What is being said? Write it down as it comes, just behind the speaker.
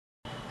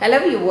Hello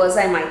viewers,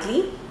 I am Maitli.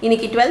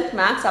 இன்னைக்கு 12th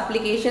Maths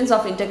Applications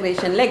of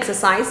Integration ல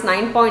exercise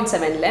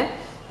 9.7 ல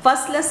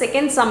first ல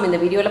second sum இந்த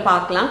வீடியோல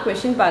பார்க்கலாம்.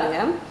 Question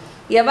பாருங்க.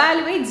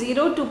 Evaluate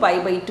 0 to pi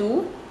by 2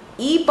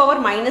 e power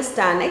minus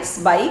tan x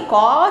by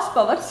cos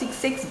power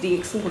 6x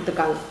dx னு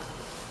கொடுத்திருக்காங்க.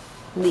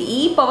 இந்த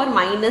e power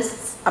minus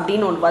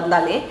அப்படினு ஒன்று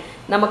வந்தாலே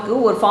நமக்கு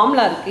ஒரு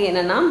ஃபார்முலா இருக்கு.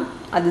 என்னன்னா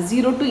அது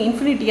 0 to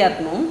infinity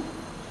இருக்கணும்.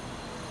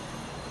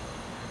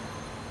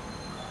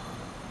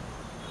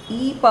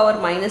 e power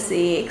minus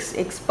ax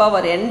x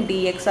power n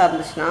dx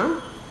இருந்துச்சுனா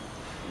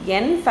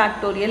n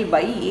factorial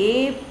by a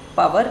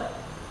power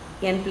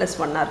n plus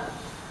 1 இருக்கும்.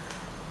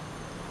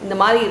 இந்த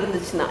மாதிரி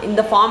இருந்துச்சுனா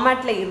இந்த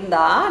ஃபார்மட்ல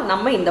இருந்தா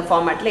நம்ம இந்த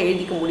ஃபார்மட்ல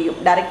எழுதிக்க முடியும்.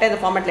 டைரக்ட்டா இந்த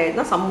ஃபார்மட்ல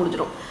எழுதினா சம்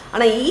முடிஞ்சிரும்.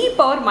 ஆனா e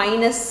power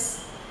minus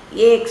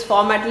ax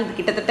ஃபார்மட்ல இது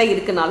கிட்டத்தட்ட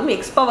இருக்குனாலும்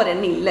x power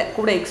n இல்ல,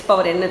 கூட x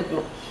power n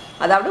இருக்கணும்.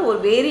 அதாவது ஒரு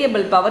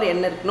வேரியபிள் பவர்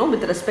n இருக்கணும்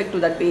with respect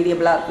to that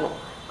வேரியபிளா இருக்கணும்.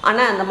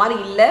 ஆனா அந்த மாதிரி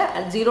இல்ல,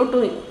 0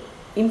 to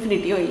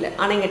infinity இல்ல.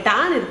 ஆனா இங்க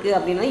tan இருக்கு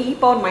அப்படினா e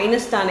power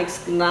minus tan x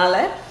னால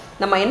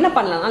நம்ம என்ன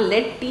பண்ணலாம்னா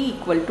let t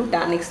equal to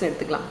tan x னு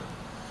எடுத்துக்கலாம்.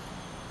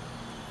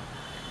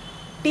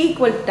 t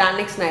equal to tan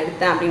x நான்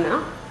எடுத்தேன் அப்படினா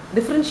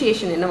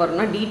டிஃபரன்ஷியேஷன் என்ன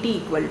வரும்னா dt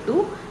equal to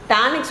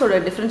tan x ஓட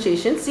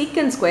டிஃபரன்ஷியேஷன்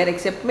secant square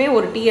x எப்பமே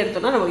ஒரு t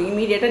எடுத்தோம்னா நம்ம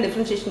இமிடியேட்டா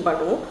டிஃபரன்ஷியேஷன்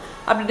பண்ணுவோம்.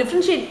 அப்படி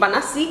டிஃபரன்ஷியேட்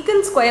பண்ணா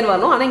secant square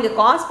வரும். ஆனா இங்க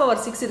cos power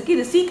 6 இருக்கு.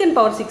 இது secant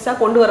power 6 ஆ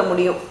கொண்டு வர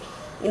முடியும்.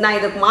 நான்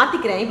இத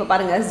மாத்திக்கிறேன். இப்ப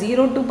பாருங்க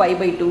 0 to pi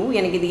by 2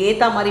 எனக்கு இது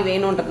ஏத்தா மாதிரி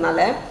வேணும்ன்றதனால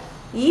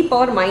e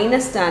power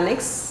minus tan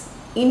x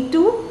into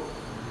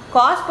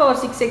cos power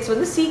 6x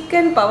வந்து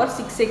secant power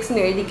 6x னு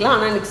எழுதிக்கலாம்.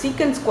 ஆனா எனக்கு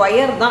secant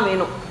square தான்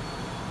வேணும்.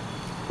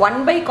 1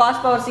 by cos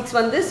power 6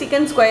 வந்து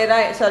secant square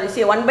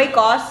 1 by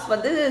cos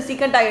வந்து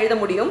secant ஆ எழுத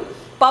முடியும்.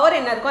 பவர்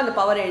என்ன இருக்கோ அந்த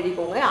பவர்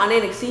எழுதிக்கோங்க. ஆனா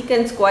எனக்கு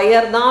secant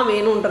square தான்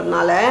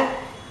வேணும்ன்றதனால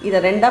இத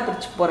ரெண்டா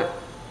பிரிச்சு போறேன்.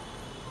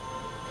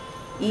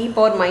 e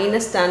power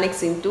minus tan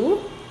x into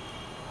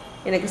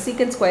எனக்கு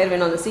secant square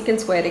வேணும். அந்த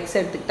secant square x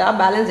எடுத்துட்டா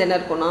பேலன்ஸ் என்ன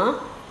இருக்கும்னா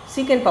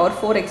secant power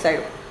 4x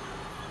ஆயிடும்.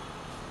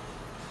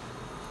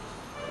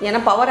 ஏன்னா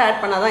பவர்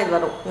ஆட் பண்ணாதான் இது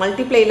வரும்.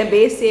 மல்டிப்ளைல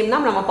பேஸ் சேம்னா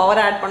நம்ம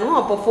பவர் ஆட் பண்ணுவோம்.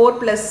 அப்போ 4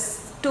 plus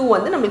 2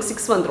 வந்து நமக்கு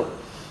 6 வந்துரும்.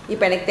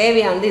 இப்போ எனக்கு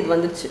தேவையானது இது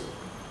வந்துருச்சு.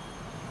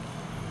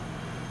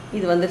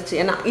 இது வந்துருச்சு.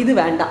 ஏன்னா இது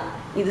வேண்டாம்.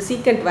 இது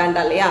secant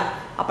வேண்டாம் இல்லையா?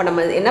 அப்ப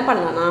நம்ம என்ன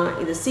பண்ணலாம்னா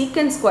இது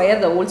secant square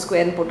the whole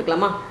square னு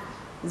போட்டுக்கலாமா?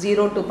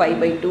 0 to pi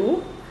by 2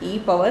 e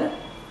power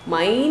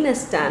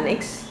minus tan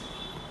x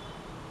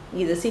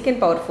இது secant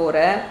power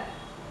 4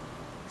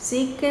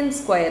 secant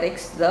square x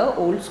the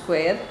whole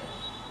square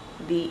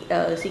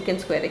secant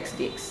square x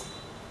dx.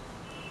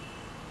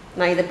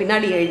 நான் இத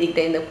பின்னாடி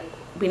எழுதிட்டேன்.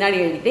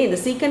 இந்த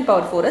secant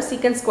power 4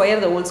 secant square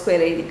the whole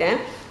square எழுதிட்டேன்.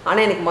 ஆனா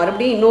எனக்கு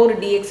மறுபடியும் இன்னொரு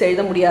dx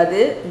எழுத முடியாது.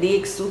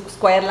 dx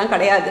ஸ்கொயர்லாம்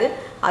கிடையாது.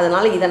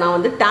 அதனால இத நான்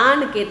வந்து tan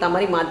க்கு ஏத்த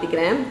மாதிரி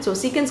மாத்திக்கிறேன். சோ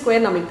secant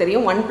square நமக்கு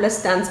தெரியும் 1 plus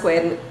tan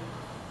square னு.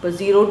 இப்போ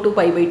 0 to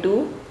pi by 2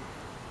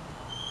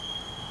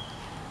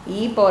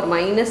 e power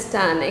minus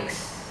tan x.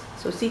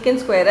 So secant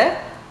square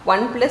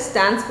 1 plus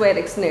tan square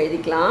x னு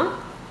எழுதிக்கலாம்.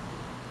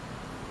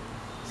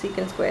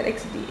 secant square x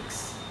dx.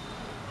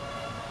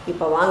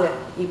 இப்போ வாங்க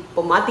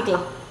இப்போ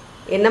மாத்திக்கலாம்.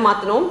 என்ன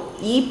மாத்தணும்?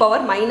 e power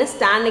minus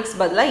tan x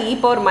பதிலா e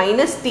power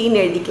minus t னு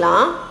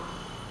எழுதிக்கலாம்.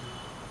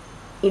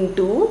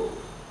 into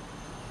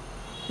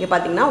இங்க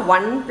பாத்தீங்கன்னா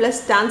 1 plus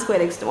tan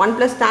square x 1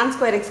 plus tan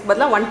square x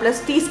பதிலா 1 plus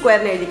t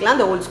square னு எழுதிக்கலாம்.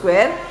 the whole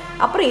square.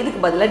 அப்புறம்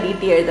இதுக்கு பதிலா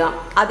dt எழுதலாம்.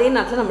 அதே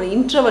நேரத்துல நம்ம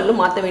இன்டர்வலும்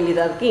மாத்த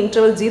வேண்டியதா இருக்கு.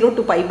 இன்டர்வல் 0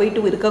 to pi by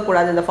 2 இருக்க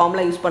கூடாது. இந்த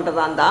ஃபார்முலா யூஸ்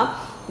பண்றதா இருந்தா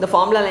இந்த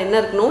ஃபார்முலால என்ன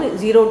இருக்கணும்?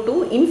 0 to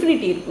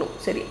infinity இருக்கணும்.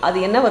 சரி, அது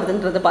என்ன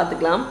வருதுன்றத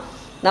பாத்துக்கலாம்.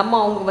 நம்ம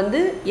அவங்க வந்து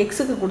x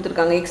க்கு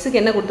கொடுத்திருக்காங்க. x க்கு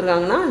என்ன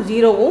கொடுத்திருக்காங்கன்னா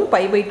 0 வும்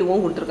pi by 2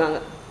 வும் கொடுத்திருக்காங்க.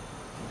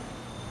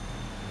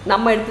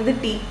 நம்ம எடுத்தது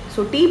t.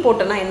 சோ t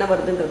போட்டனா என்ன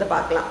வருதுன்றத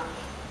பார்க்கலாம்.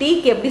 t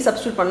க்கு எப்படி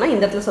சப்ஸ்டிட்யூட் பண்ணா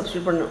இந்த இடத்துல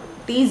சப்ஸ்டிட்யூட் பண்ணனும்.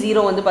 t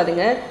 0 வந்து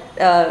பாருங்க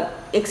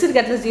x க்கு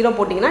இடத்துல 0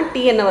 போடிங்கனா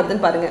t என்ன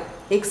வருதுன்னு பாருங்க.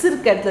 x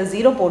க்கு இடத்துல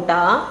 0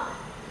 போட்டா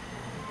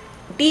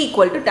t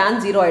equal to tan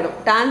 0 ஆயிடும்.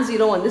 tan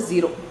 0 வந்து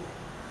 0.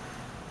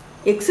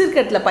 x க்கு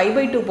இடத்துல pi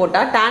by 2 போட்டா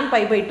tan pi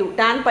by 2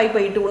 tan pi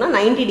by 2 னா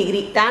 90 டிகிரி.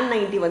 tan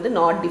 90 வந்து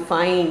not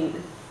defined.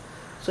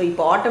 சோ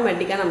இப்போ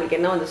ஆட்டோமேட்டிக்கா நமக்கு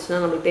என்ன வந்துச்சுனா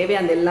நமக்கு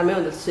தேவையான எல்லாமே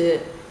வந்துருச்சு.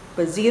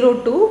 இப்போ 0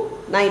 to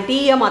நான் t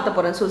ஆ மாத்த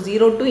போறேன். So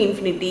 0 to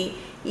infinity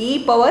e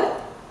power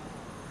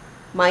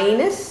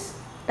minus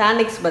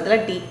tan x பதிலா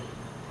t.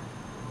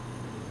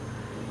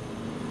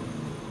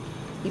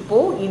 இப்போ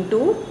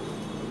into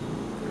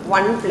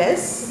 1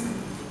 plus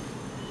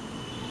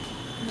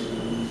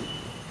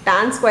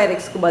tan square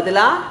x க்கு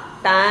பதிலா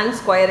tan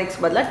square x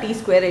பதிலா t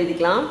square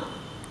எழுதிக்கலாம்.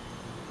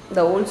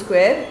 the whole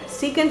square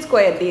secant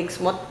square dx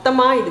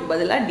மொத்தமா இதுக்கு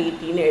பதிலா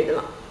dt னு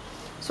எழுதலாம்.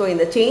 சோ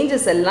இந்த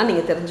சேஞ்சஸ் எல்லாம்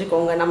நீங்க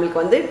தெரிஞ்சுக்கோங்க. நமக்கு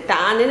வந்து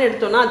tan னு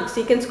எடுத்தோம்னா அதுக்கு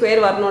secant square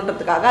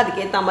வரணும்ன்றதுக்காக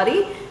அதுக்கு ஏத்த மாதிரி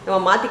நம்ம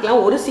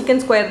மாத்திக்கலாம். ஒரு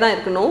secant square தான்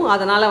இருக்கணும்.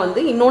 அதனால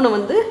வந்து இன்னொன்னு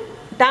வந்து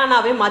tan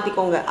ஆவே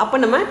மாத்திக்கோங்க.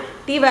 அப்ப நம்ம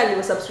t வேல்யூ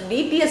சப்ஸ்டிட்யூட்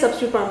dt ஐ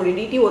சப்ஸ்டிட்யூட் பண்ண முடியும்.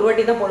 dt ஒரு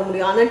வாட்டி தான் போட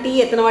முடியும். ஆனா t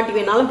எத்தனை வாட்டி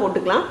வேணாலும்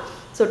போட்டுக்கலாம்.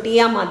 சோ t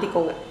ஆ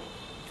மாத்திக்கோங்க.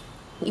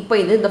 இப்போ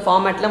இது இந்த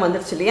ஃபார்மட்ல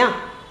வந்துருச்சு இல்லையா?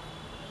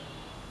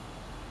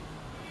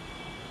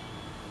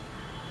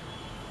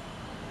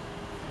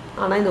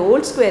 ஆனா இந்த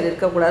ஹோல் ஸ்கொயர்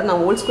இருக்க கூடாது.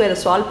 நான் ஹோல் ஸ்கொயரை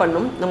சால்வ்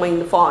பண்ணனும். நம்ம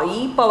இந்த e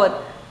power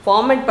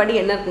ஃபார்மேட் படி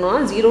என்ன இருக்கணும்னா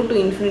 0 to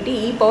infinity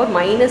e power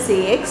minus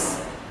ax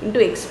into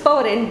x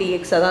power n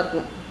dx தான்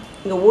இருக்கும்.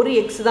 இங்கே ஒரு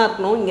எக்ஸ் தான்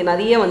இருக்கணும். இங்கே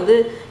நிறைய வந்து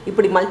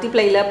இப்படி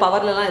மல்டிப்ளையில்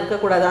பவர்லலாம்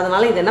இருக்கக்கூடாது.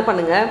 அதனால் இது என்ன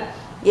பண்ணுங்கள்,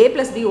 a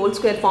plus b whole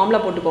square formula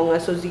போட்டுக்கோங்க.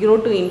 So 0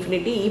 to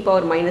infinity e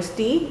power minus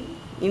t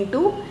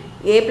into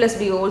a plus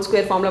b whole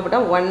square formula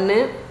போட்டால் 1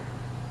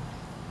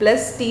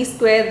 plus t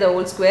square the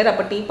whole square,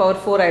 அப்போ t power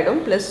 4 ஆகிடும்,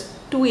 plus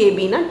 2ab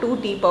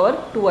 2t power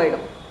 2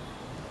 ஆகிடும்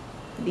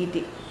dt.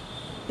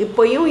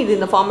 இப்போயும் இது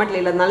இந்த ஃபார்மேட்டில்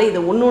இல்லாதனால இது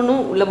ஒன்று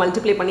உள்ள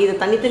மல்டிப்ளை பண்ணி இதை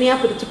தனித்தனியாக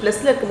பிரித்து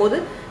ப்ளஸில் இருக்கும்போது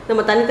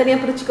நம்ம தனித்தனியாக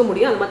பிரிச்சுக்க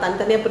முடியும். அந்த மாதிரி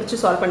தனித்தனியாக பிரித்து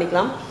சால்வ்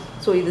பண்ணிக்கலாம்.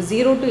 ஸோ இது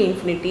 0 to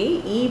infinity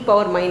e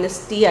power minus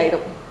t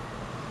ஆகிடும்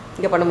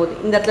இங்கே பண்ணும்போது.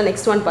 இந்த இடத்துல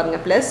நெக்ஸ்ட் ஒன்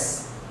பாருங்கள், plus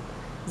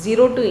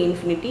 0 to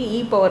infinity e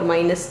power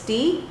minus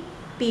t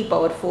t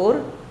power 4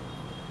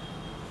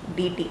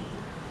 dt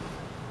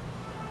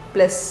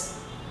plus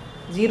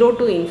 0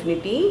 to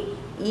infinity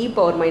e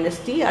power minus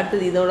t,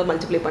 அடுத்தது இதோட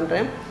மல்டிப்ளை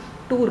பண்ணுறேன்,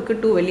 2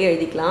 இருக்குது, 2 வெளியே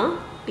எழுதிக்கலாம்,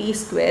 t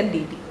square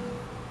dt.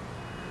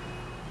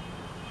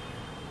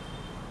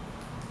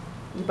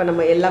 இப்போ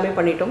நம்ம எல்லாமே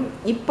பண்ணிட்டோம்.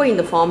 இப்போ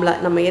இந்த ஃபார்முலா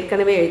நம்ம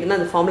ஏற்கனவே எழுதினா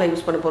அந்த ஃபார்முலா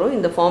யூஸ் பண்ண போகிறோம்.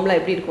 இந்த ஃபார்முலா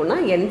எப்படி இருக்கும்னா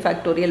n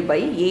factorial by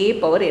a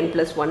power n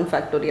 + 1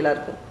 ஃபேக்டோரியலாக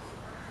இருக்கும்.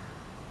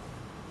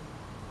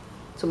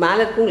 ஸோ மேலே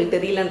இருக்கும் உங்களுக்கு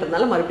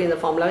தெரியலன்றதுனால மறுபடியும் இந்த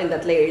ஃபார்முலாவை இந்த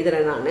இடத்துல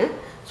எழுதுகிறேன் நான்.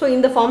 ஸோ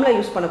இந்த ஃபார்முலா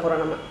யூஸ் பண்ண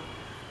போகிறோம் நம்ம.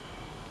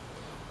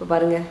 இப்போ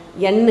பாருங்கள்,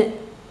 n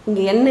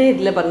இங்கே என்ன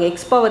இல்லை பாருங்கள்,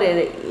 எக்ஸ்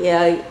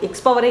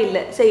பவரே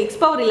இல்லை. சரி, எக்ஸ்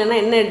பவர் இல்லைன்னா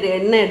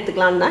என்ன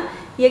எடுத்துக்கலாம்னா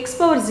எக்ஸ்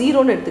பவர்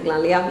 0ன்னு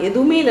எடுத்துக்கலாம் இல்லையா?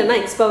 எதுவுமே இல்லைன்னா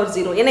எக்ஸ் பவர்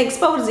 0, ஏன்னா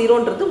எக்ஸ் பவர்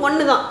 0ன்றது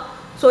 1 தான்.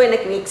 ஸோ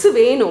எனக்கு எக்ஸ்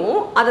வேணும்,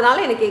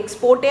 அதனால் எனக்கு எக்ஸ்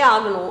போட்டே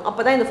ஆகணும்,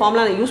 அப்போ தான் இந்த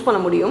ஃபார்முலா நான் யூஸ் பண்ண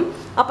முடியும்.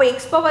 அப்போ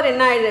எக்ஸ் பவர்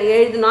என்ன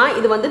எழுதுனா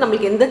இது வந்து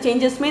நம்மளுக்கு எந்த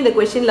சேஞ்சஸுமே இந்த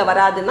கொஷனில்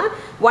வராதுன்னா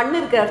 1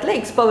 இருக்கிற இடத்துல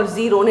எக்ஸ் பவர்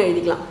 0ன்னு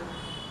எழுதிக்கலாம்.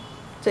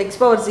 ஸோ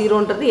எக்ஸ் பவர்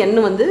 0ன்றது n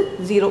வந்து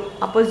 0,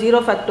 அப்போ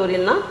 0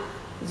 ஃபேக்டோரியல்னா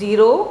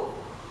 0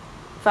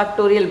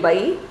 ஃபேக்டோரியல் பை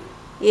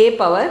a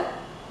பவர்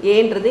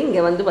ஏன்றது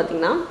இங்கே வந்து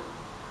பார்த்திங்கன்னா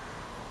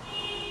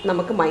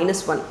நமக்கு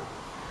 -1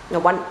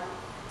 1,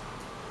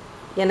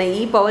 ஏன்னா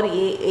e பவர்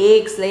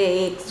axல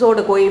எக்ஸோட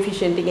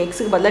கோஎஃபிஷியன்ட் இங்கே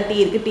எக்ஸுக்கு பதிலாக t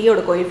இருக்குது,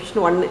 டீயோட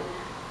கோஎஃபிஷியன்ட் 1,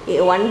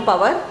 1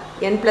 பவர்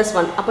n +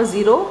 1, அப்போ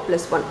 0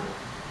 + 1,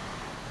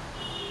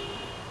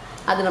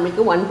 அது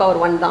நம்மளுக்கு 1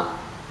 பவர் 1 தான்.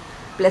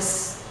 ப்ளஸ்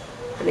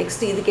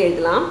நெக்ஸ்ட் இதுக்கு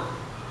எழுதலாம்.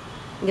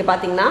 இங்கே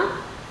பார்த்தீங்கன்னா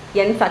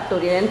n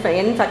ஃபேக்டோரியல்,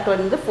 n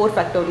ஃபேக்டோரியல் வந்து 4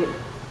 ஃபேக்டோரியல்,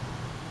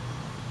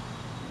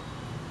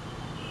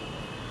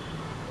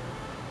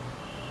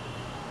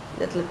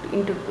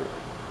 into 2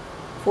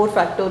 4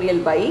 factorial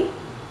by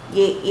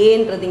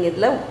aன்றது இங்கே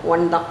இதில்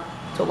 1 தான்.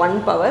 So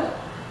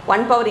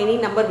 1 power any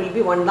number will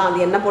be 1 தான்.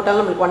 அது என்ன போட்டாலும்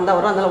நம்மளுக்கு 1 தான்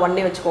வரும், அதனால்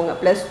 1 வச்சுக்கோங்க.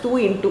 ப்ளஸ் 2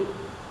 இன்ட்டு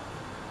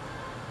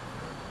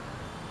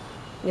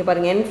இங்கே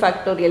பாருங்கள் n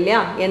ஃபேக்டோரியல்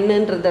இல்லையா,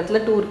 என்னன்றது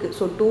இடத்துல 2 இருக்குது.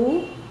 ஸோ 2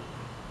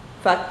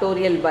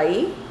 ஃபேக்டோரியல் பை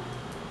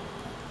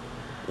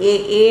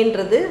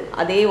ஏன்றது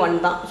அதே 1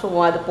 தான். ஸோ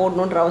அது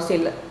போடணுன்ற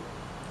அவசியம் இல்லை.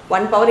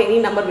 1 power any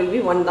number will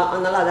be 1 தான்,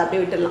 அதனால் அதை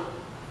அப்படியே விட்டுடலாம்.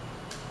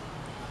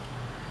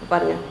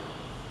 பாருங்கள்,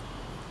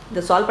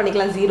 இதை சால்வ்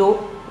பண்ணிக்கலாம். 0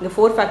 இங்கே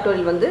 4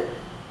 ஃபேக்டோரியல் வந்து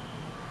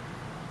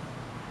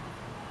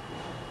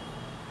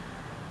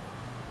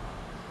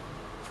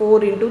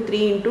 4 × 3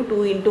 ×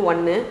 2 ×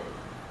 1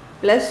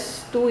 ப்ளஸ்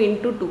 2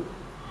 × 2.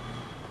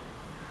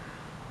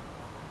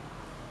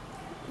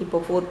 இப்போ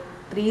 4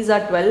 3s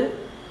are 12,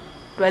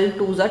 12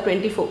 2s are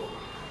 24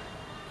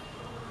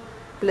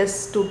 plus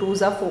 2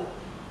 2s are 4.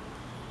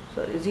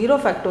 Sorry, 0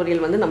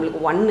 factorial வந்து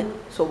நம்மளுக்கு 1,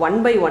 ஸோ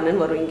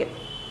 1/1ன்னு வரும். இங்கே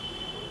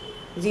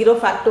 0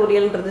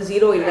 ஃபேக்டோரியல்ன்றது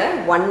 0 இல்லை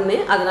 1,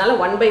 அதனால்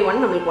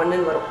 1/1 நம்மளுக்கு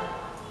 1ன்னு வரும்.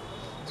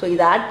 ஸோ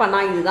இதை ஆட்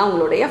பண்ணால் இதுதான்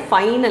உங்களுடைய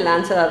ஃபைனல்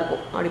ஆன்சராக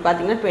இருக்கும். அப்படி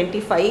பார்த்தீங்கன்னா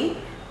 25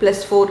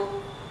 + 4,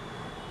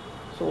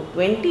 ஸோ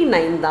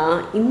 29 தான்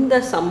இந்த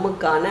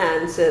சம்முக்கான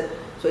ஆன்சர்.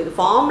 ஸோ இது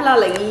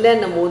ஃபார்முலாவில்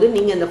இல்லைன்னும் போது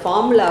நீங்கள் இந்த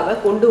ஃபார்முலாவை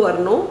கொண்டு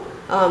வரணும்.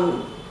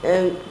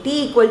 t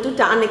 =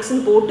 tan x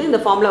போட்டு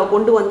இந்த ஃபார்முலாவை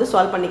கொண்டு வந்து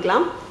சால்வ்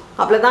பண்ணிக்கலாம்.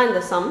 அவ்வளோதான்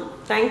இந்த சம்.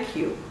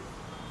 தேங்க்யூ.